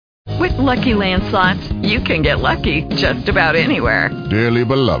With Lucky Land Slots, you can get lucky just about anywhere. Dearly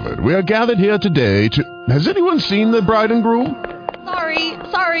beloved, we are gathered here today to... Has anyone seen the bride and groom?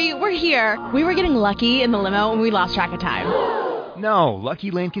 Sorry, we're here. We were getting lucky in the limo and we lost track of time. No,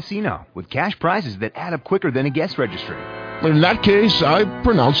 Lucky Land Casino, with cash prizes that add up quicker than a guest registry. In that case, I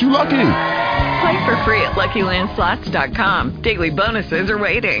pronounce you lucky. Play for free at LuckyLandSlots.com. Daily bonuses are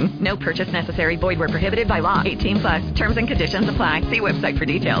waiting. No purchase necessary. Void where prohibited by law. 18+. Terms and conditions apply. See website for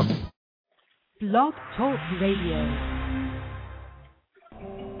details. Blog Talk Radio.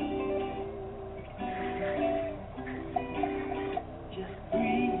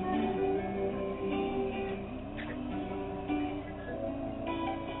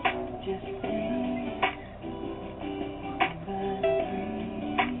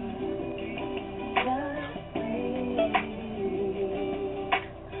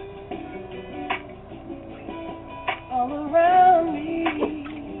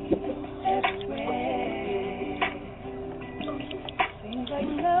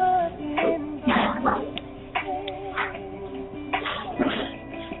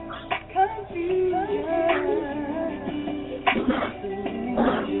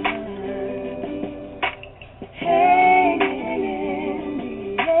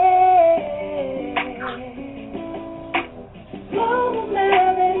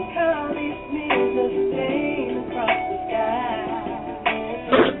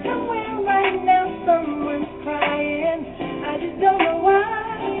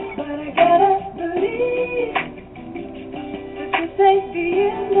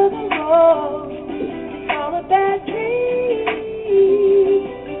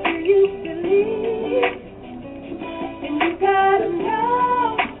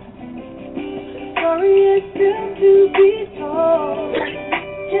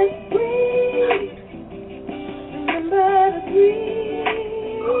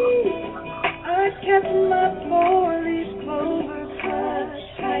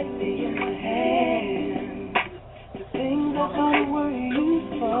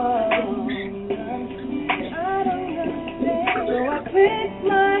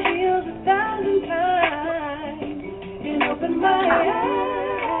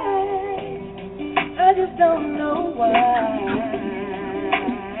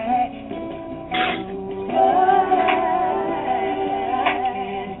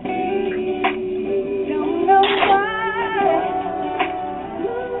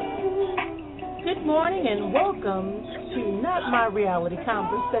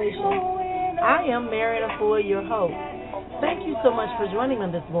 I am Marrian, Efua, your host. Thank you so much for joining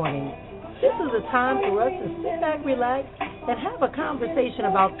me this morning. This is a time for us to sit back, relax, and have a conversation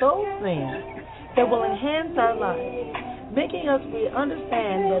about those things that will enhance our lives, making us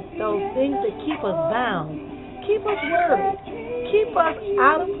understand that those things that keep us bound, keep us worried, keep us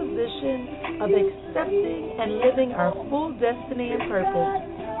out of position of accepting and living our full destiny and purpose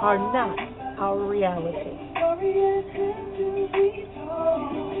are not our reality.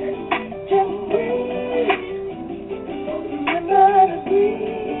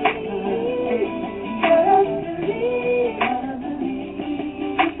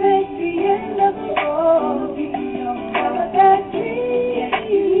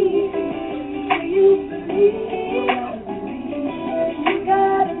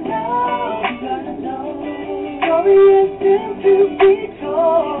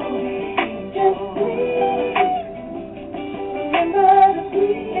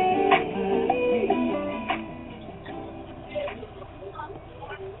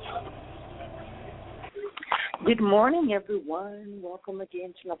 Good morning, everyone. Welcome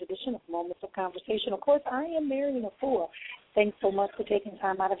again to another edition of Moments of Conversation. Of course, I am Marrian, Efua. Thanks so much for taking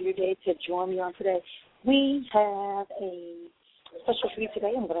time out of your day to join me on today. We have a special for you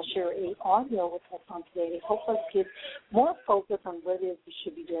today. I'm going to share an audio with us on today to help us get more focus on what it is we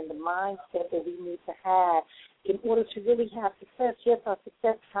should be doing, the mindset that we need to have in order to really have success. Yes, our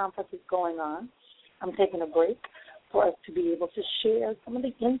success conference is going on. I'm taking a break for us to be able to share some of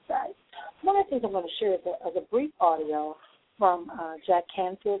the insights. One of the things I'm going to share is a brief audio from Jack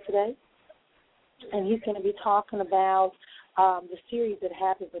Canfield today, and he's going to be talking about the series that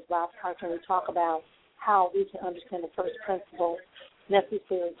happens with Bob Carter. We talk about how we can understand the first principles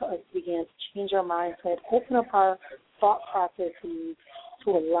necessary for us to begin to change our mindset, open up our thought processes to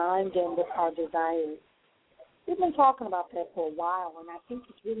align them with our desires. We've been talking about that for a while, and I think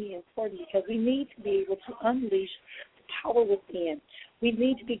it's really important because we need to be able to unleash the power within. We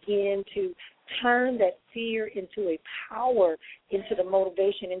need to begin to turn that fear into a power, into the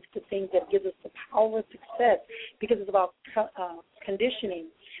motivation, into the things that give us the power of success, because it's about conditioning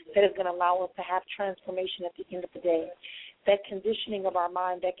that is going to allow us to have transformation at the end of the day. that conditioning of our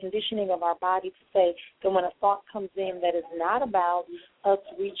mind, that conditioning of our body to say that when a thought comes in that is not about us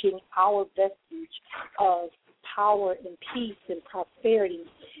reaching our vestige of power and peace and prosperity,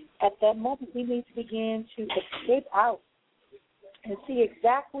 at that moment we need to begin to escape out and see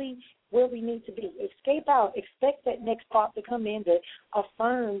exactly where we need to be. Escape out. Expect that next thought to come in that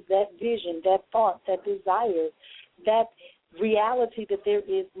affirms that vision, that thought, that desire, that reality that there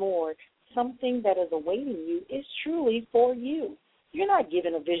is more. Something that is awaiting you is truly for you. You're not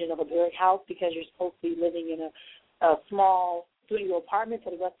given a vision of a big house because you're supposed to be living in a small studio apartment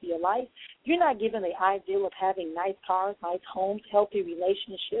for the rest of your life. You're not given the ideal of having nice cars, nice homes, healthy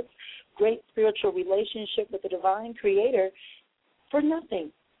relationships, great spiritual relationship with the divine creator for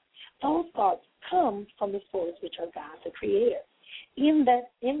nothing. Those thoughts come from the source, which are God, the creator. In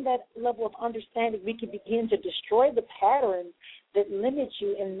that level of understanding, we can begin to destroy the patterns that limit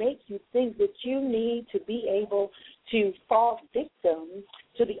you and make you think that you need to be able to fall victim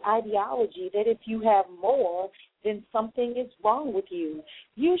to the ideology that if you have more, then something is wrong with you.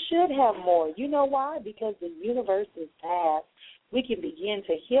 You should have more. You know why? Because the universe is vast. We can begin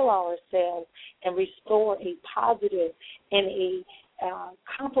to heal ourselves and restore a positive and a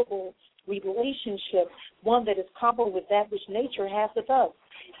comparable relationship, one that is comparable with that which nature has with us.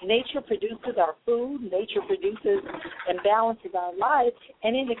 Nature produces our food, nature produces and balances our life,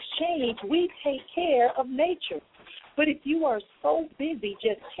 and in exchange, we take care of nature. But if you are so busy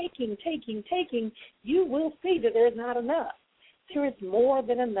just taking, you will see that there's not enough. There is more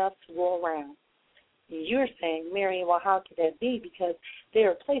than enough to go around. You're saying, Marrian, well, how could that be? Because there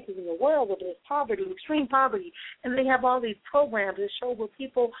are places in the world where there's poverty, extreme poverty, and they have all these programs that show where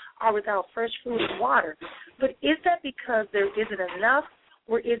people are without fresh food and water. But is that because there isn't enough,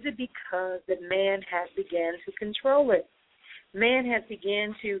 or is it because that man has begun to control it? Man has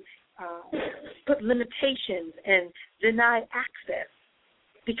begun to put limitations and deny access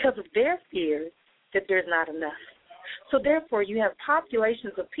because of their fears that there's not enough. So therefore, you have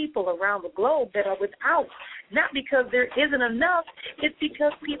populations of people around the globe that are without, not because there isn't enough, it's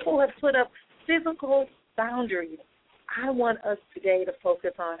because people have put up physical boundaries. I want us today to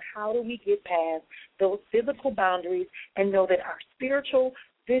focus on how do we get past those physical boundaries and know that our spiritual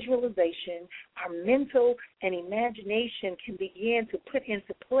visualization, our mental and imagination can begin to put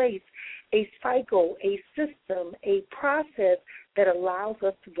into place a cycle, a system, a process that allows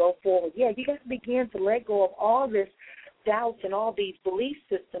us to go forward. Yeah, you got to begin to let go of all this doubts and all these belief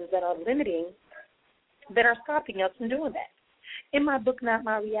systems that are limiting, that are stopping us from doing that. In my book, Not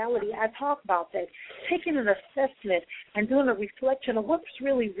My Reality, I talk about that, taking an assessment and doing a reflection of what's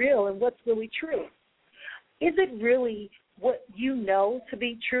really real and what's really true. Is it really what you know to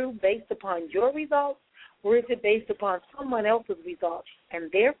be true based upon your results, or is it based upon someone else's results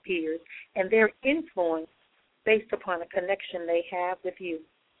and their fears and their influence based upon a connection they have with you?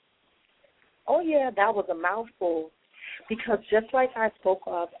 Oh, yeah, that was a mouthful, because just like I spoke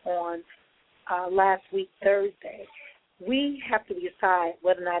of on last week, Thursday, we have to decide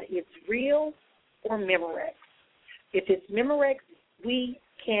whether or not it's real or Memorex. If it's Memorex, we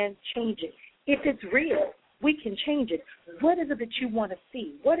can change it. If it's real, we can change it. What is it that you want to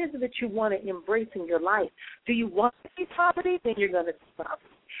see? What is it that you want to embrace in your life? Do you want to see poverty? Then you're going to see poverty.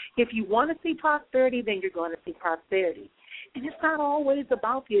 If you want to see prosperity, then you're going to see prosperity. And it's not always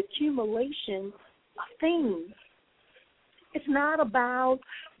about the accumulation of things. It's not about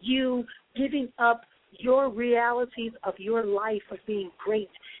you giving up your realities of your life of being great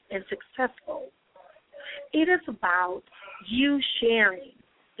and successful. It is about you sharing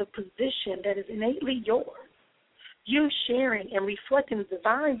the position that is innately yours. You sharing and reflecting the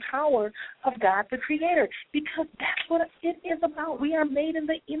divine power of God the Creator, because that's what it is about. We are made in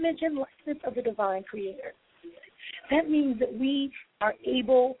the image and likeness of the divine Creator. That means that we are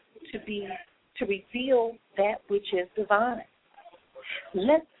able to reveal that which is divine.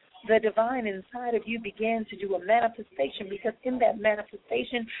 Let the divine inside of you begin to do a manifestation, because in that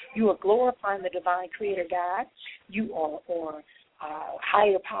manifestation you are glorifying the divine Creator God. You are, or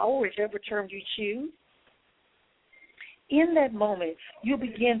higher power, whichever term you choose. In that moment, you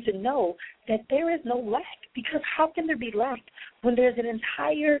begin to know that there is no lack, because how can there be lack when there's an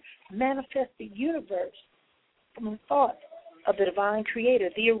entire manifested universe from the thought of the divine Creator,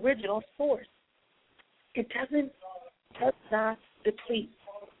 the original source? It does not deplete.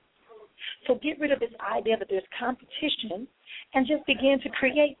 So get rid of this idea that there's competition and just begin to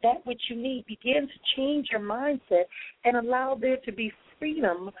create that which you need. Begin to change your mindset and allow there to be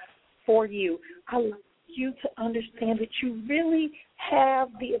freedom for you. Allow you to understand that you really have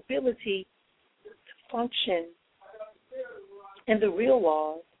the ability to function in the real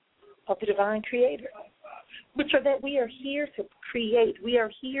laws of the divine Creator. which are that we are here to create. We are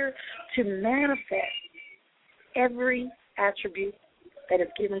here to manifest every attribute that is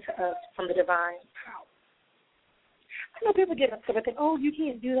given to us from the divine power. I know people get upset and think, oh, you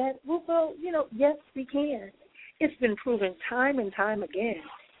can't do that. Well, yes, we can. It's been proven time and time again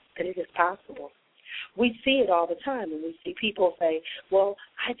that it is possible. We see it all the time, and we see people say, well,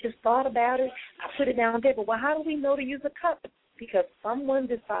 I just thought about it. I put it down there. But how do we know to use a cup? Because someone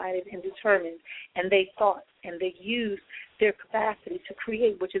decided and determined, and they thought, and they used their capacity to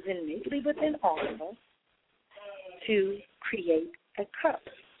create, which is innately within all of us, to create a cup.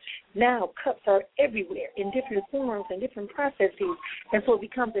 Now, cups are everywhere in different forms and different processes, and so it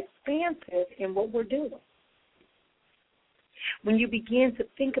becomes expansive in what we're doing. When you begin to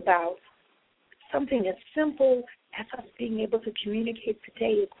think about something as simple as us being able to communicate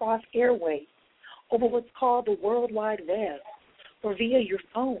today across airwaves over what's called the World Wide Web or via your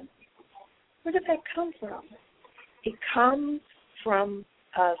phone, where does that come from? It comes from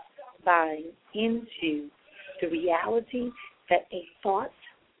us buying into the reality that a thought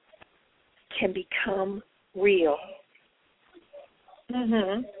can become real.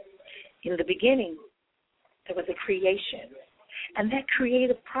 In the beginning, there was a creation. And that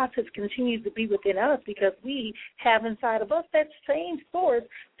creative process continues to be within us because we have inside of us that same source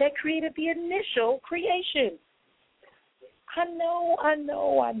that created the initial creation. I know.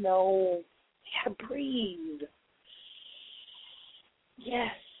 You gotta breathe.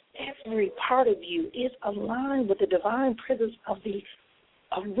 Yes, every part of you is aligned with the divine presence of the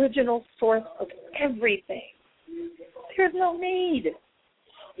original source of everything. There's no need.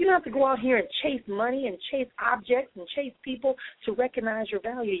 You don't have to go out here and chase money and chase objects and chase people to recognize your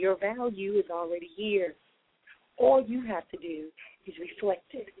value. Your value is already here. All you have to do is reflect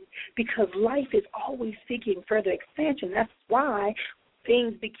it, because life is always seeking further expansion. That's why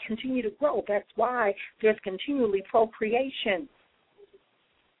things continue to grow. That's why there's continually procreation.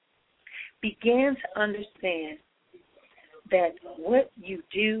 Begin to understand that what you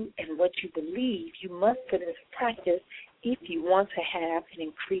do and what you believe, you must put into practice if you want to have an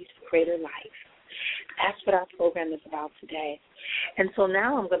increased, greater life. That's what our program is about today. And so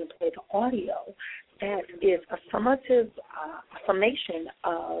now I'm going to play the audio that is a summation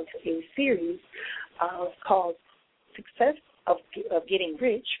of a series called Success of Getting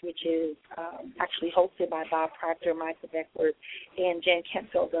Rich, which is actually hosted by Bob Proctor, Michael Beckworth, and Jan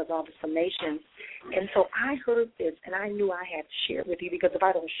Kentfield does all the summations. And so I heard this, and I knew I had to share it with you, because if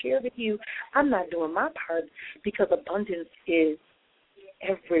I don't share it with you, I'm not doing my part, because abundance is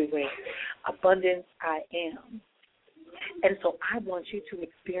everywhere. Abundance I am. And so I want you to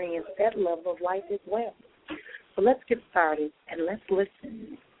experience that level of life as well. So let's get started, and let's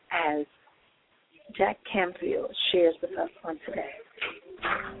listen as Jack Canfield shares with us on today.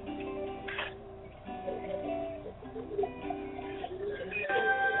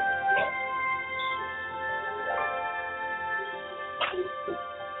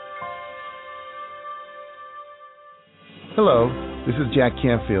 Hello, this is Jack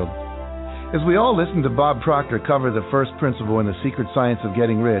Canfield. As we all listen to Bob Proctor cover the first principle in The Secret Science of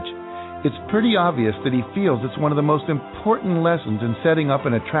Getting Rich, it's pretty obvious that he feels it's one of the most important lessons in setting up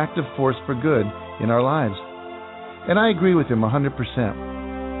an attractive force for good in our lives. And I agree with him 100%.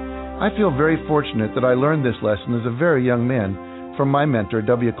 I feel very fortunate that I learned this lesson as a very young man from my mentor,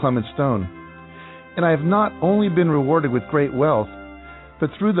 W. Clement Stone. And I have not only been rewarded with great wealth,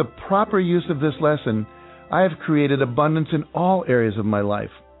 but through the proper use of this lesson, I have created abundance in all areas of my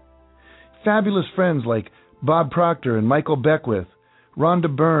life. Fabulous friends like Bob Proctor and Michael Beckwith,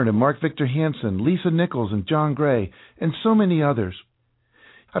 Rhonda Byrne and Mark Victor Hansen, Lisa Nichols and John Gray, and so many others.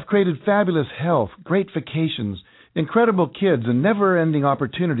 I've created fabulous health, great vacations, incredible kids, and never-ending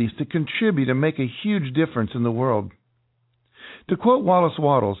opportunities to contribute and make a huge difference in the world. To quote Wallace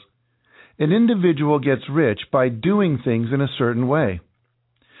Wattles, an individual gets rich by doing things in a certain way.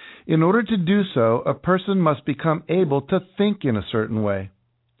 In order to do so, a person must become able to think in a certain way.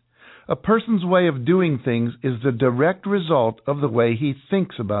 A person's way of doing things is the direct result of the way he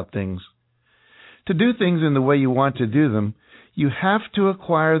thinks about things. To do things in the way you want to do them, you have to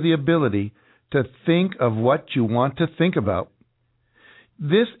acquire the ability to think of what you want to think about.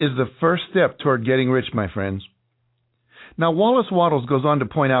 This is the first step toward getting rich, my friends. Now, Wallace Wattles goes on to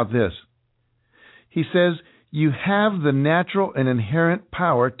point out this. He says, you have the natural and inherent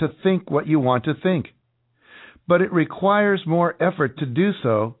power to think what you want to think, but it requires more effort to do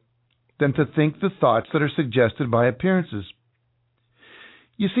so than to think the thoughts that are suggested by appearances.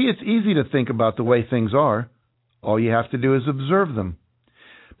 You see, it's easy to think about the way things are. All you have to do is observe them.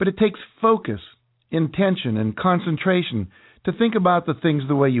 But it takes focus, intention, and concentration to think about the things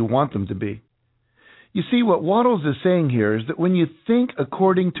the way you want them to be. You see, what Wattles is saying here is that when you think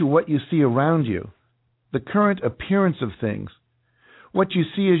according to what you see around you, the current appearance of things, what you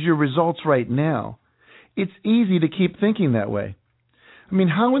see as your results right now, it's easy to keep thinking that way. I mean,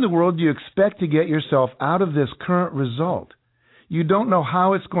 how in the world do you expect to get yourself out of this current result? You don't know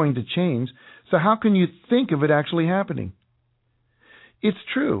how it's going to change, so how can you think of it actually happening? It's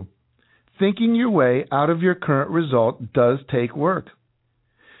true. Thinking your way out of your current result does take work.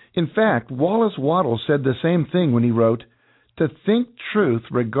 In fact, Wallace Wattles said the same thing when he wrote, "To think truth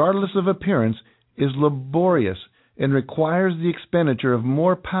regardless of appearance is laborious and requires the expenditure of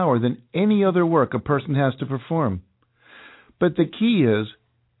more power than any other work a person has to perform. But the key is,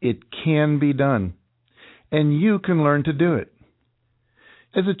 it can be done, and you can learn to do it."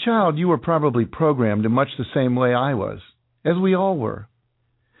 As a child, you were probably programmed in much the same way I was, as we all were.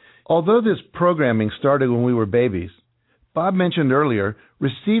 Although this programming started when we were babies, Bob mentioned earlier,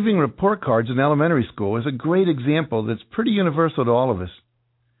 receiving report cards in elementary school is a great example that's pretty universal to all of us.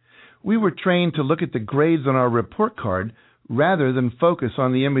 We were trained to look at the grades on our report card rather than focus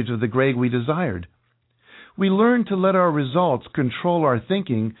on the image of the grade we desired. We learned to let our results control our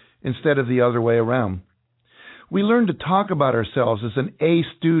thinking instead of the other way around. We learned to talk about ourselves as an A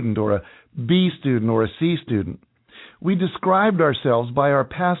student or a B student or a C student. We described ourselves by our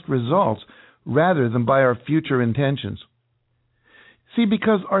past results rather than by our future intentions. See,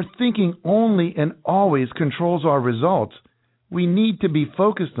 because our thinking only and always controls our results, we need to be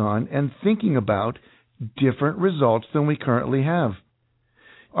focused on and thinking about different results than we currently have.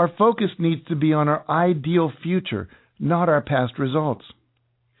 Our focus needs to be on our ideal future, not our past results.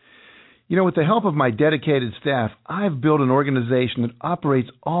 You know, with the help of my dedicated staff, I've built an organization that operates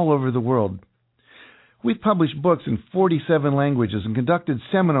all over the world. We've published books in 47 languages and conducted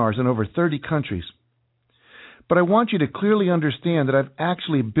seminars in over 30 countries. But I want you to clearly understand that I've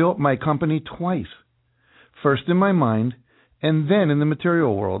actually built my company twice. First in my mind, and then in the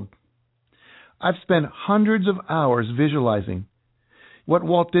material world. I've spent hundreds of hours visualizing what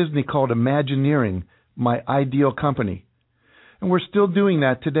Walt Disney called Imagineering, my ideal company. And we're still doing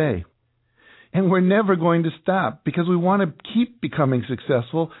that today. And we're never going to stop because we want to keep becoming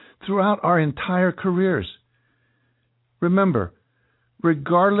successful throughout our entire careers. Remember,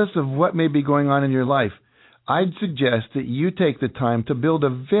 regardless of what may be going on in your life, I'd suggest that you take the time to build a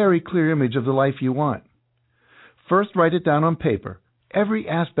very clear image of the life you want. First, write it down on paper, every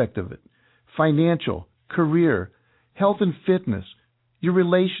aspect of it, financial, career, health and fitness, your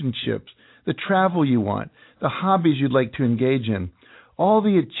relationships, the travel you want, the hobbies you'd like to engage in, all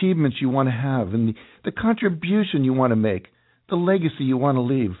the achievements you want to have, and the contribution you want to make, the legacy you want to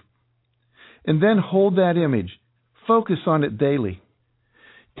leave. And then hold that image. Focus on it daily.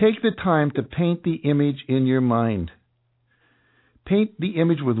 Take the time to paint the image in your mind. Paint the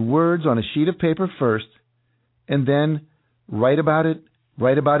image with words on a sheet of paper first, and then write about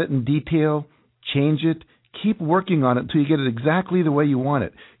it in detail, change it, keep working on it until you get it exactly the way you want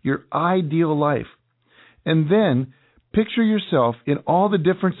it, your ideal life. And then picture yourself in all the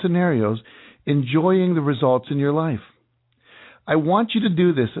different scenarios enjoying the results in your life. I want you to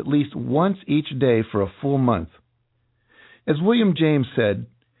do this at least once each day for a full month. As William James said,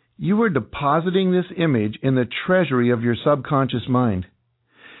 you are depositing this image in the treasury of your subconscious mind.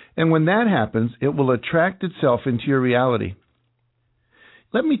 And when that happens, it will attract itself into your reality.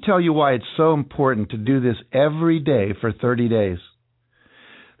 Let me tell you why it's so important to do this every day for 30 days.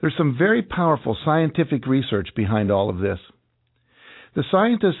 There's some very powerful scientific research behind all of this. The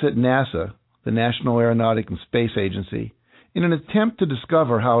scientists at NASA, the National Aeronautic and Space Agency, in an attempt to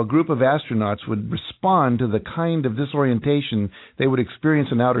discover how a group of astronauts would respond to the kind of disorientation they would experience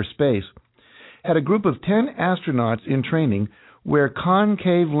in outer space, had a group of 10 astronauts in training wear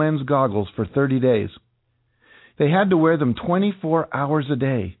concave lens goggles for 30 days. They had to wear them 24 hours a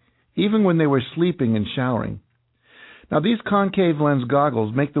day, even when they were sleeping and showering. Now, these concave lens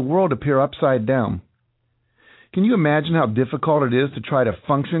goggles make the world appear upside down. Can you imagine how difficult it is to try to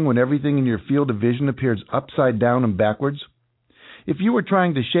function when everything in your field of vision appears upside down and backwards? If you were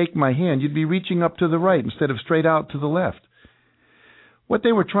trying to shake my hand, you'd be reaching up to the right instead of straight out to the left. What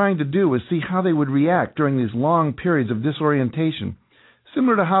they were trying to do was see how they would react during these long periods of disorientation,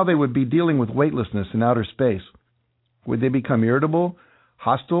 similar to how they would be dealing with weightlessness in outer space. Would they become irritable,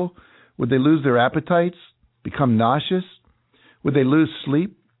 hostile? Would they lose their appetites, become nauseous? Would they lose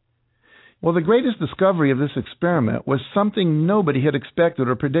sleep? Well, the greatest discovery of this experiment was something nobody had expected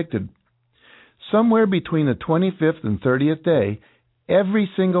or predicted. Somewhere between the 25th and 30th day, every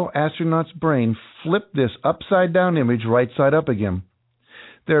single astronaut's brain flipped this upside-down image right side up again.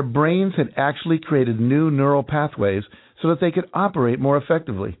 Their brains had actually created new neural pathways so that they could operate more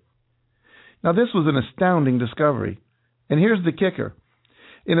effectively. Now, this was an astounding discovery. And here's the kicker.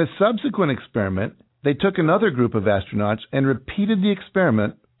 In a subsequent experiment, they took another group of astronauts and repeated the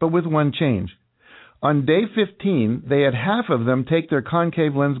experiment, but with one change. On day 15, they had half of them take their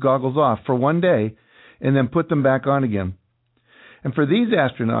concave lens goggles off for one day and then put them back on again. And for these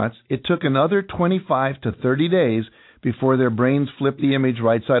astronauts, it took another 25 to 30 days before their brains flipped the image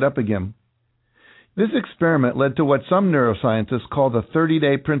right side up again. This experiment led to what some neuroscientists call the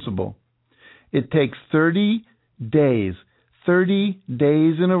 30-day principle. It takes 30 days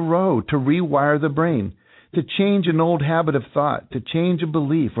in a row to rewire the brain, to change an old habit of thought, to change a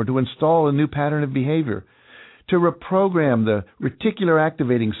belief, or to install a new pattern of behavior, to reprogram the reticular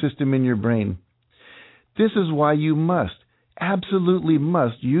activating system in your brain. This is why you must, absolutely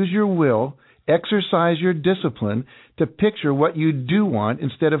must, use your will, exercise your discipline to picture what you do want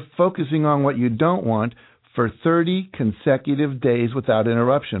instead of focusing on what you don't want for 30 consecutive days without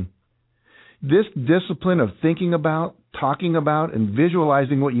interruption. This discipline of thinking about, talking about, and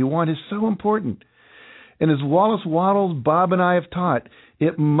visualizing what you want is so important. And as Wallace Wattles, Bob, and I have taught,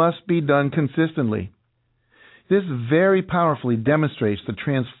 it must be done consistently. This very powerfully demonstrates the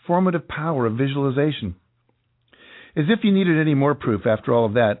transformative power of visualization. As if you needed any more proof after all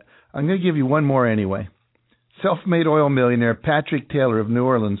of that, I'm going to give you one more anyway. Self-made oil millionaire Patrick Taylor of New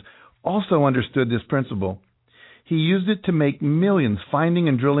Orleans also understood this principle. He used it to make millions finding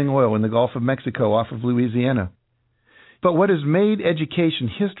and drilling oil in the Gulf of Mexico off of Louisiana. But what has made education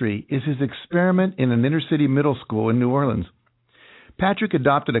history is his experiment in an inner-city middle school in New Orleans. Patrick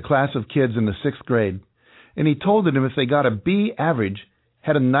adopted a class of kids in the 6th grade, and he told them if they got a B average,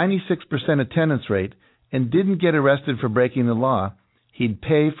 had a 96% attendance rate, and didn't get arrested for breaking the law, he'd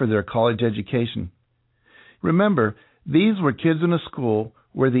pay for their college education. Remember, these were kids in a school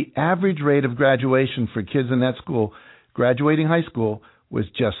where the average rate of graduation for kids in that school, graduating high school, was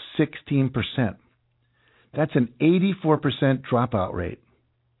just 16%. That's an 84% dropout rate.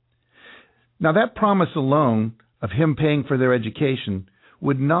 Now, that promise alone of him paying for their education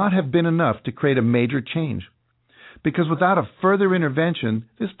would not have been enough to create a major change, because without a further intervention,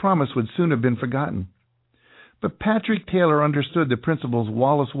 this promise would soon have been forgotten. But Patrick Taylor understood the principles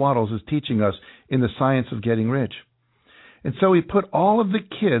Wallace Wattles is teaching us in the science of getting rich. And so he put all of the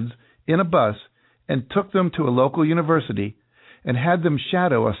kids in a bus and took them to a local university and had them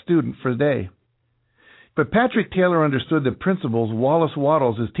shadow a student for a day. But Patrick Taylor understood the principles Wallace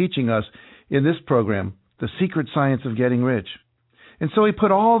Wattles is teaching us in this program, The Secret Science of Getting Rich. And so he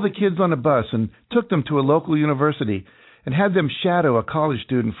put all the kids on a bus and took them to a local university and had them shadow a college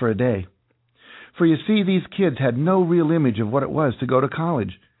student for a day. For you see, these kids had no real image of what it was to go to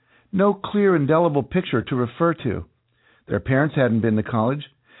college, no clear, indelible picture to refer to. Their parents hadn't been to college.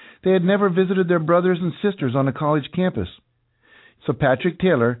 They had never visited their brothers and sisters on a college campus. So Patrick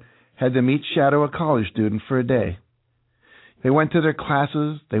Taylor had them each shadow a college student for a day. They went to their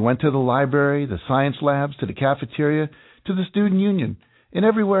classes, they went to the library, the science labs, to the cafeteria, to the student union, and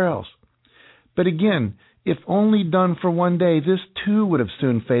everywhere else. But again, if only done for one day, this too would have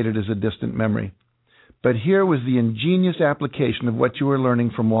soon faded as a distant memory. But here was the ingenious application of what you were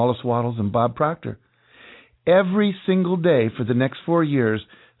learning from Wallace Wattles and Bob Proctor. Every single day for the next 4 years,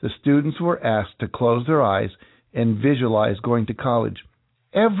 the students were asked to close their eyes and visualize going to college.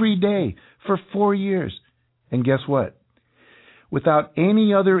 Every day for 4 years. And guess what? Without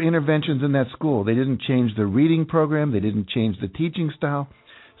any other interventions in that school, they didn't change the reading program, they didn't change the teaching style.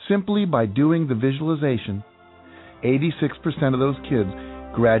 Simply by doing the visualization, 86% of those kids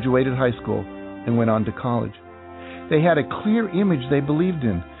graduated high school and went on to college. They had a clear image they believed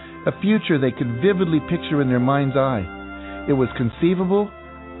in, a future they could vividly picture in their mind's eye. It was conceivable,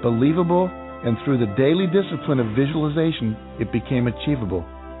 believable, and through the daily discipline of visualization, it became achievable.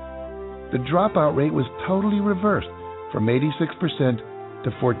 The dropout rate was totally reversed from 86% to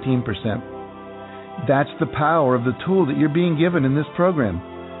 14%. That's the power of the tool that you're being given in this program.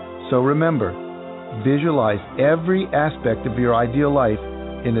 So remember, visualize every aspect of your ideal life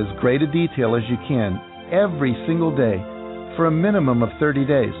in as great a detail as you can every single day for a minimum of 30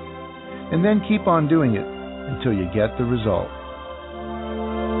 days. And then keep on doing it until you get the result.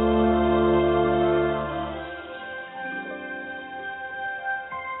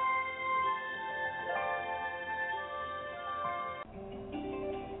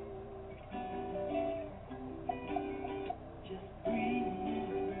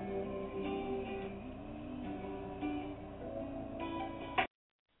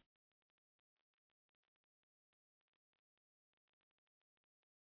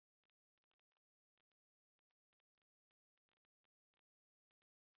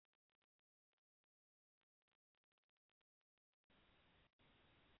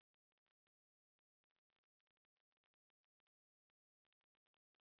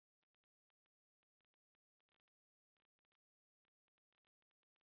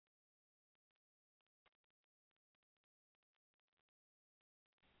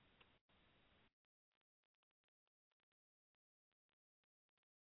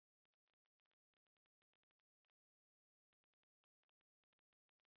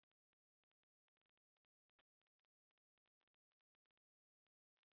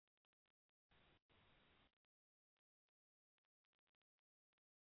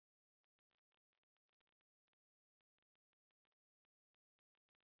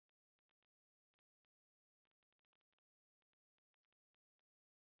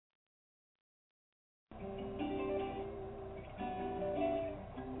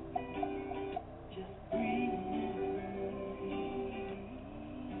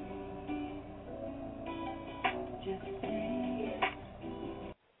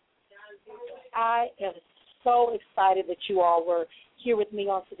 I am so excited that you all were here with me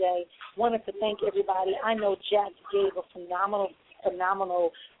on today. Wanted to thank everybody. I know Jack gave a phenomenal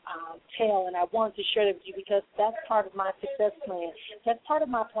tale, and I wanted to share it with you because that's part of my success plan. That's part of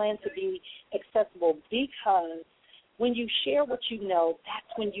my plan to be accessible, because when you share what you know,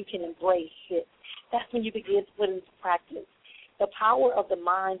 that's when you can embrace it. That's when you begin to put it into practice. The power of the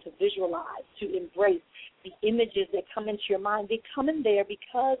mind to visualize, to embrace the images that come into your mind, they come in there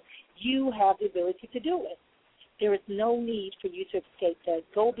because you have the ability to do it. There is no need for you to escape that.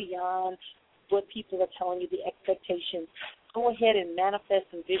 Go beyond what people are telling you, the expectations. Go ahead and manifest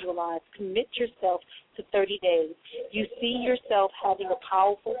and visualize. Commit yourself to 30 days. You see yourself having a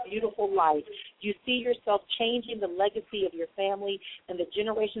powerful, beautiful life. You see yourself changing the legacy of your family and the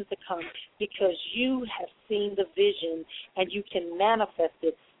generations to come because you have seen the vision and you can manifest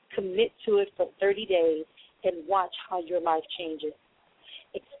it. Commit to it for 30 days and watch how your life changes.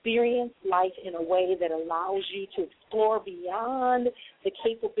 Experience life in a way that allows you to explore beyond the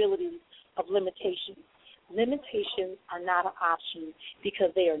capabilities of limitations. Limitations are not an option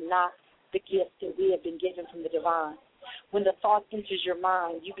because they are not the gift that we have been given from the divine. When the thought enters your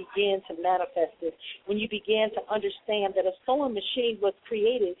mind, you begin to manifest it. When you begin to understand that a sewing machine was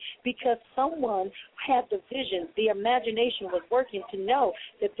created because someone had the vision, the imagination was working to know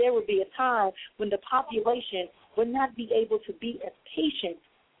that there would be a time when the population would not be able to be as patient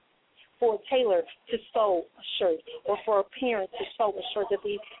for a tailor to sew a shirt or for a parent to sew a shirt, that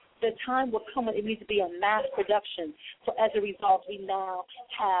the time will come when it needs to be a mass production. So as a result, we now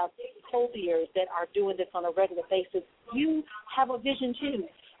have clothiers that are doing this on a regular basis. You have a vision too.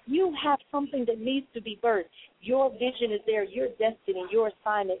 You have something that needs to be birthed. Your vision is there, your destiny, your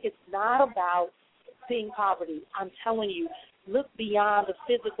assignment. It's not about seeing poverty. I'm telling you, look beyond the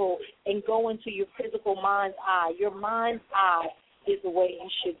physical and go into your physical mind's eye. Your mind's eye is the way you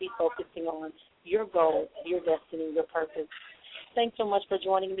should be focusing on your goal, your destiny, your purpose. Thanks so much for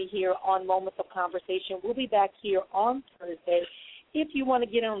joining me here on Moments of Conversation. We'll be back here on Thursday. If you want to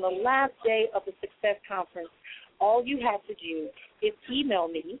get on the last day of the Success Conference, all you have to do is email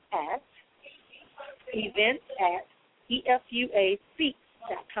me at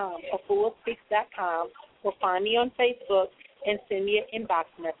events@efuaspeaks.com, efuaspeaks.com, or find me on Facebook and send me an inbox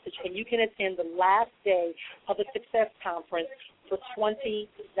message, and you can attend the last day of the Success Conference for $20.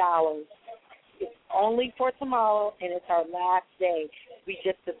 It's only for tomorrow, and it's our last day. We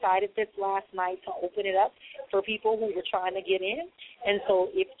just decided this last night to open it up for people who were trying to get in, and so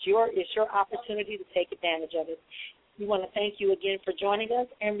it's your opportunity to take advantage of it. We want to thank you again for joining us,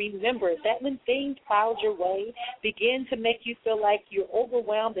 and remember that when things cloud your way, begin to make you feel like you're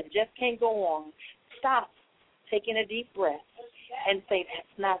overwhelmed and just can't go on, stop, taking a deep breath, and say,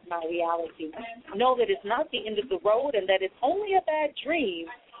 that's not my reality. Know that it's not the end of the road and that it's only a bad dream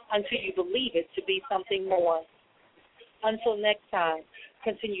until you believe it to be something more. Until next time,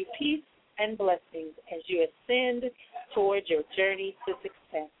 continue peace and blessings as you ascend towards your journey to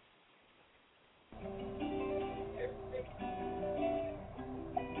success.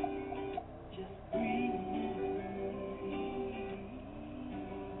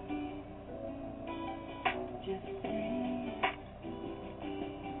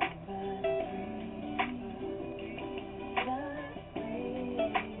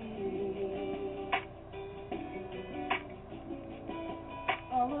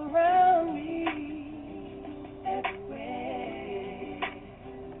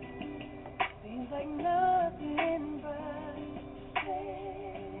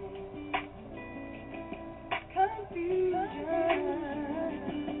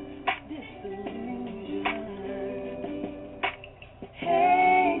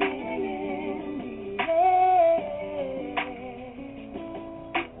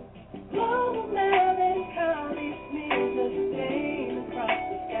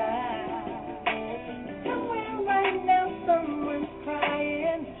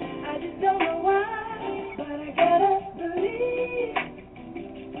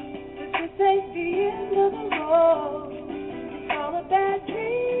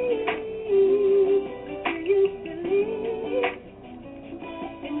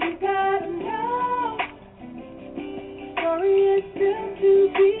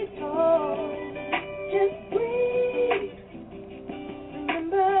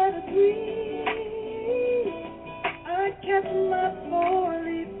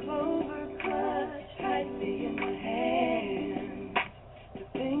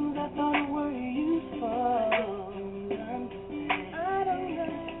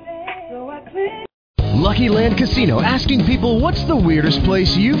 Lucky Land Casino, asking people, what's the weirdest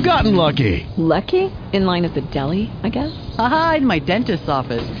place you've gotten lucky? Lucky? In line at the deli, I guess? Aha, in my dentist's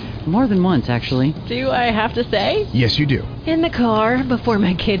office. More than once, actually. Do I have to say? Yes, you do. In the car before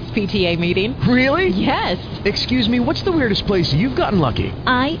my kids' PTA meeting. Really? Yes. Excuse me, what's the weirdest place you've gotten lucky?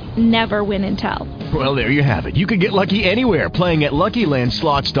 I never win and tell. Well, there you have it. You can get lucky anywhere, playing at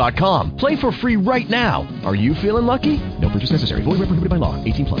LuckyLandSlots.com. Play for free right now. Are you feeling lucky? No purchase necessary. Void where prohibited by law.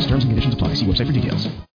 18+. Terms and conditions apply. See website for details.